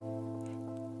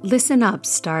Listen up,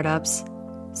 startups.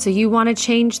 So you want to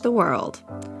change the world.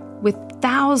 With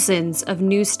thousands of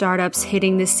new startups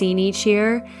hitting the scene each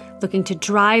year, looking to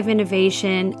drive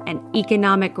innovation and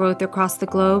economic growth across the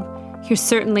globe, you're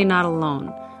certainly not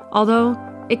alone, although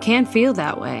it can feel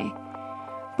that way.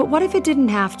 But what if it didn't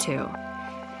have to?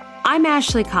 I'm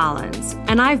Ashley Collins,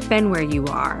 and I've been where you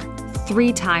are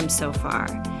 3 times so far,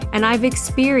 and I've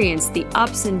experienced the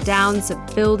ups and downs of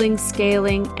building,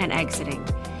 scaling, and exiting.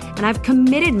 And I've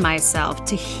committed myself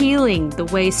to healing the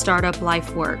way startup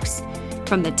life works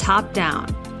from the top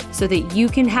down so that you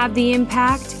can have the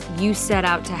impact you set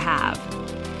out to have.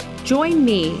 Join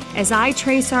me as I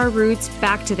trace our roots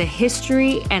back to the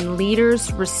history and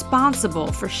leaders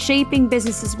responsible for shaping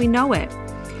business as we know it.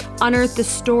 Unearth the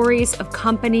stories of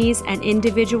companies and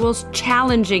individuals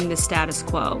challenging the status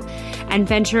quo, and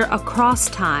venture across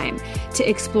time to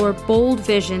explore bold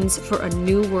visions for a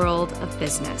new world of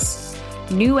business.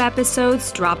 New episodes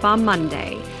drop on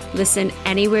Monday. Listen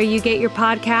anywhere you get your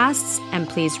podcasts, and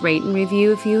please rate and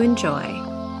review if you enjoy.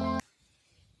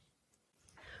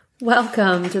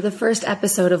 Welcome to the first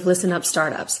episode of Listen Up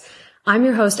Startups. I'm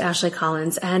your host, Ashley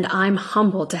Collins, and I'm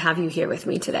humbled to have you here with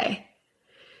me today.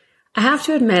 I have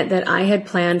to admit that I had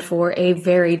planned for a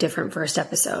very different first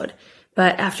episode,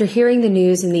 but after hearing the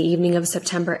news in the evening of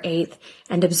September 8th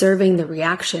and observing the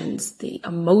reactions, the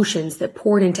emotions that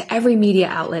poured into every media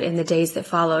outlet in the days that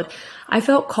followed, I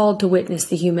felt called to witness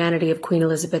the humanity of Queen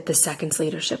Elizabeth II's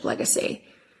leadership legacy.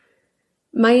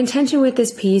 My intention with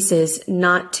this piece is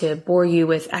not to bore you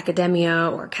with academia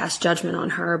or cast judgment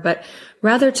on her, but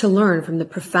rather to learn from the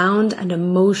profound and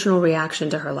emotional reaction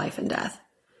to her life and death.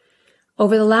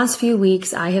 Over the last few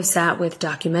weeks, I have sat with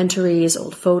documentaries,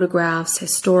 old photographs,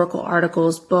 historical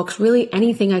articles, books, really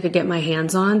anything I could get my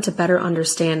hands on to better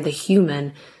understand the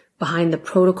human behind the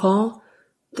protocol,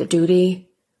 the duty,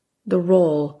 the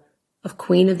role of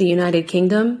Queen of the United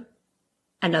Kingdom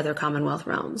and other Commonwealth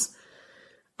realms.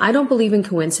 I don't believe in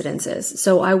coincidences,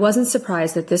 so I wasn't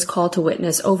surprised that this call to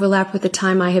witness overlapped with the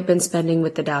time I had been spending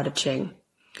with the Tao Te Ching.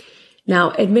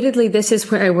 Now, admittedly, this is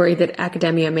where I worry that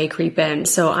academia may creep in,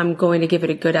 so I'm going to give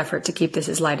it a good effort to keep this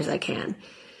as light as I can.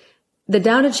 The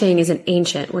Tao Te Ching is an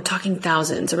ancient, we're talking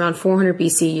thousands, around 400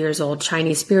 BC years old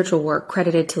Chinese spiritual work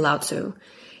credited to Lao Tzu.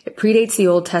 It predates the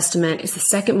Old Testament, is the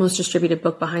second most distributed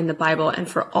book behind the Bible, and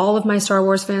for all of my Star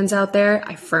Wars fans out there,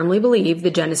 I firmly believe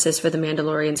the genesis for the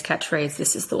Mandalorian's catchphrase,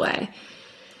 "This is the way."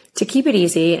 To keep it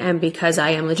easy, and because I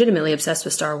am legitimately obsessed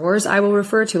with Star Wars, I will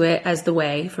refer to it as the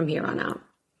Way from here on out.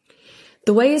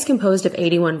 The Way is composed of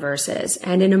 81 verses,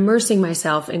 and in immersing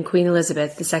myself in Queen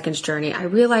Elizabeth II's journey, I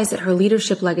realized that her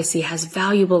leadership legacy has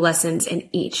valuable lessons in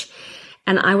each,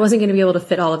 and I wasn't going to be able to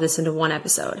fit all of this into one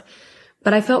episode.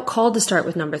 But I felt called to start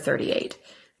with number 38,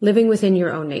 living within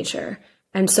your own nature,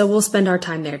 and so we'll spend our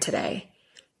time there today.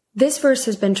 This verse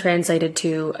has been translated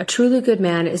to, "A truly good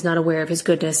man is not aware of his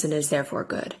goodness and is therefore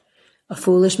good. A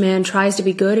foolish man tries to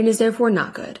be good and is therefore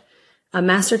not good. A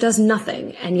master does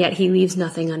nothing, and yet he leaves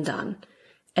nothing undone.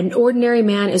 An ordinary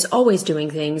man is always doing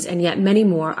things, and yet many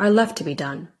more are left to be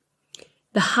done.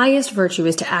 The highest virtue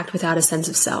is to act without a sense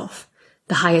of self.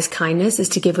 The highest kindness is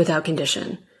to give without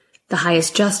condition. The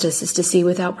highest justice is to see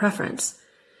without preference.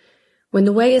 When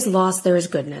the way is lost, there is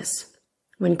goodness.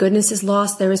 When goodness is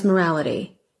lost, there is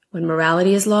morality. When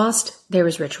morality is lost, there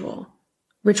is ritual.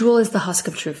 Ritual is the husk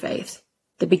of true faith,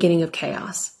 the beginning of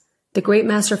chaos. The great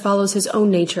master follows his own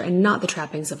nature and not the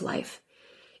trappings of life.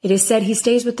 It is said he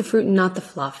stays with the fruit and not the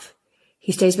fluff.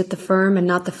 He stays with the firm and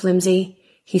not the flimsy.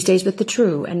 He stays with the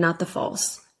true and not the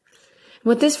false."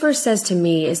 What this verse says to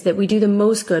me is that we do the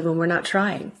most good when we're not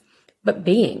trying, but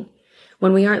being.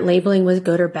 When we aren't labeling with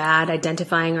good or bad,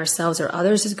 identifying ourselves or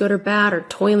others as good or bad, or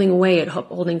toiling away at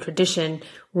upholding tradition,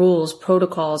 rules,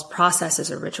 protocols,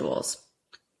 processes, or rituals.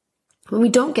 When we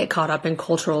don't get caught up in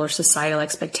cultural or societal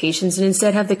expectations and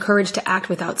instead have the courage to act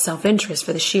without self-interest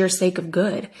for the sheer sake of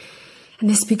good. And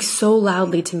this speaks so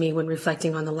loudly to me when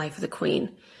reflecting on the life of the Queen.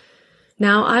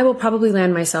 Now, I will probably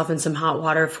land myself in some hot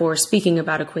water for speaking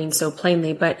about a queen so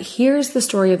plainly, but here's the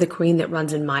story of the Queen that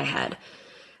runs in my head,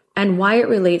 and why it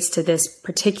relates to this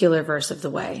particular verse of the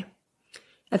Way.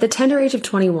 At the tender age of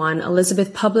 21,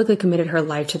 Elizabeth publicly committed her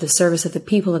life to the service of the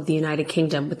people of the United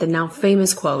Kingdom with the now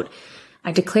famous quote,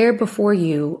 "I declare before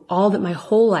you all that my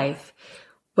whole life,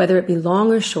 whether it be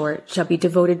long or short, shall be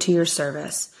devoted to your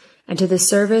service, and to the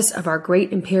service of our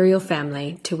great imperial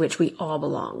family to which we all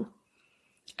belong."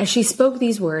 As she spoke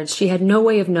these words, she had no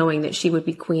way of knowing that she would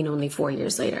be queen only 4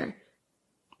 years later,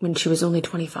 when she was only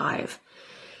 25.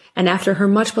 And after her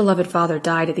much-beloved father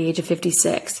died at the age of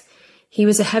 56, he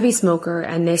was a heavy smoker,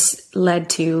 and this led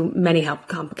to many health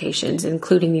complications,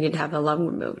 including needing to have a lung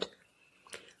removed.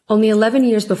 Only 11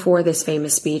 years before this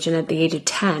famous speech, and at the age of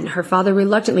 10, her father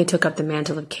reluctantly took up the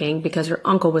mantle of king because her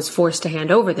uncle was forced to hand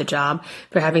over the job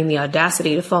for having the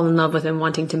audacity to fall in love with him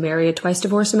wanting to marry a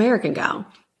twice-divorced American gal.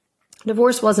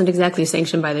 Divorce wasn't exactly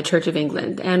sanctioned by the Church of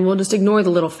England, and we'll just ignore the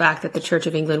little fact that the Church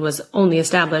of England was only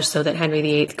established so that Henry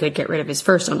VIII could get rid of his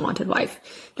first unwanted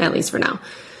wife, at least for now.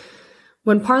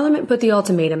 When Parliament put the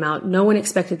ultimatum out, no one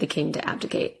expected the king to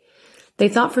abdicate. They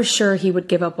thought for sure he would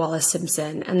give up Wallis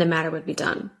Simpson and the matter would be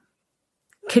done.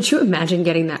 Could you imagine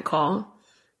getting that call?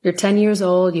 You're 10 years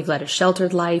old, you've led a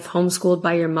sheltered life, homeschooled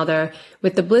by your mother,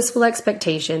 with the blissful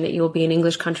expectation that you will be an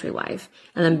English country wife.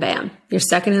 And then bam, you're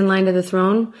second in line to the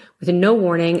throne with no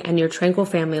warning and your tranquil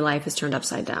family life is turned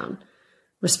upside down.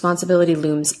 Responsibility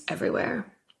looms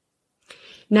everywhere.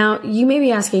 Now, you may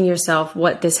be asking yourself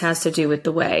what this has to do with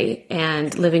the way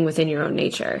and living within your own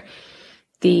nature.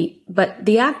 But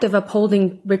the act of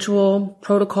upholding ritual,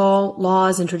 protocol,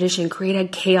 laws, and tradition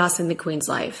created chaos in the Queen's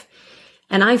life.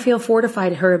 And I feel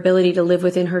fortified her ability to live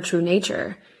within her true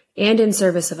nature and in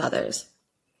service of others.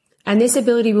 And this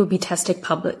ability will be tested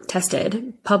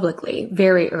publicly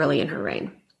very early in her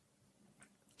reign.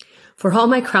 For all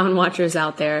my crown watchers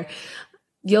out there,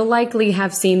 you'll likely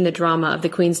have seen the drama of the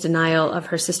Queen's denial of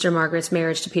her sister Margaret's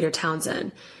marriage to Peter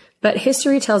Townsend. But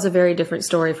history tells a very different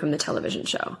story from the television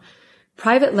show.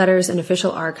 Private letters and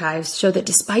official archives show that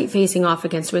despite facing off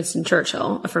against Winston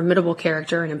Churchill, a formidable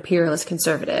character, an imperialist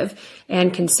conservative,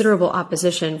 and considerable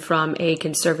opposition from a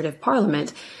conservative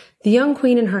parliament, the young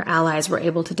queen and her allies were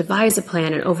able to devise a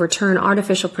plan and overturn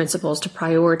artificial principles to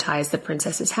prioritize the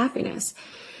princess's happiness.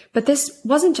 But this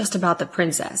wasn't just about the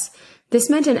princess. This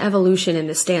meant an evolution in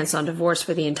the stance on divorce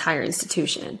for the entire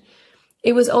institution.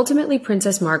 It was ultimately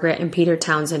Princess Margaret and Peter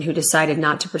Townsend who decided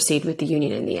not to proceed with the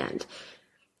union in the end.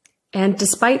 And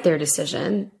despite their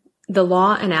decision, the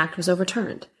law and act was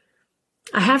overturned.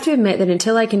 I have to admit that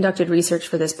until I conducted research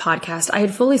for this podcast, I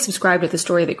had fully subscribed to the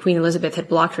story that Queen Elizabeth had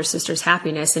blocked her sister's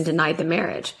happiness and denied the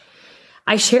marriage.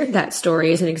 I shared that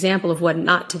story as an example of what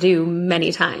not to do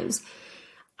many times.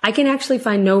 I can actually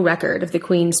find no record of the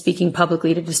Queen speaking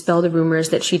publicly to dispel the rumors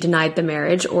that she denied the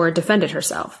marriage or defended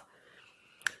herself.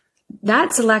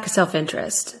 That's a lack of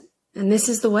self-interest, and this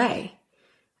is the way.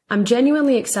 I'm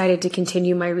genuinely excited to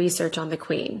continue my research on the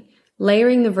Queen,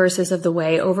 layering the verses of the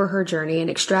way over her journey and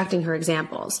extracting her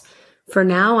examples. For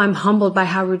now, I'm humbled by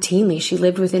how routinely she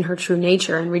lived within her true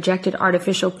nature and rejected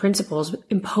artificial principles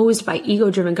imposed by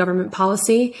ego-driven government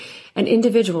policy and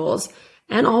individuals,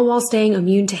 and all while staying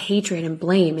immune to hatred and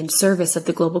blame in service of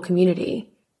the global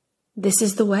community. This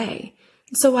is the way.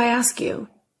 So I ask you,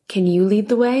 can you lead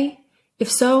the way?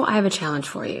 If so, I have a challenge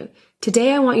for you.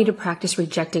 Today, I want you to practice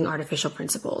rejecting artificial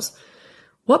principles.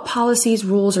 What policies,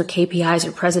 rules, or KPIs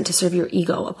are present to serve your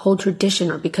ego, uphold tradition,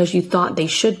 or because you thought they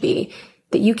should be,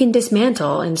 that you can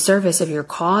dismantle in service of your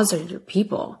cause or your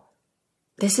people?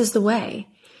 This is the way.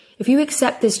 If you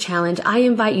accept this challenge, I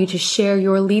invite you to share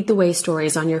your Lead the Way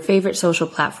stories on your favorite social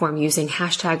platform using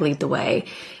 #LeadTheWay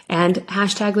and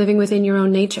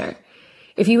 #LivingWithinYourOwnNature.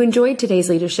 If you enjoyed today's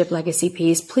Leadership Legacy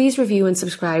piece, please review and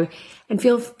subscribe, and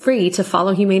feel free to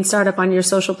follow Humane Startup on your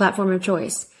social platform of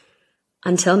choice.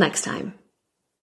 Until next time.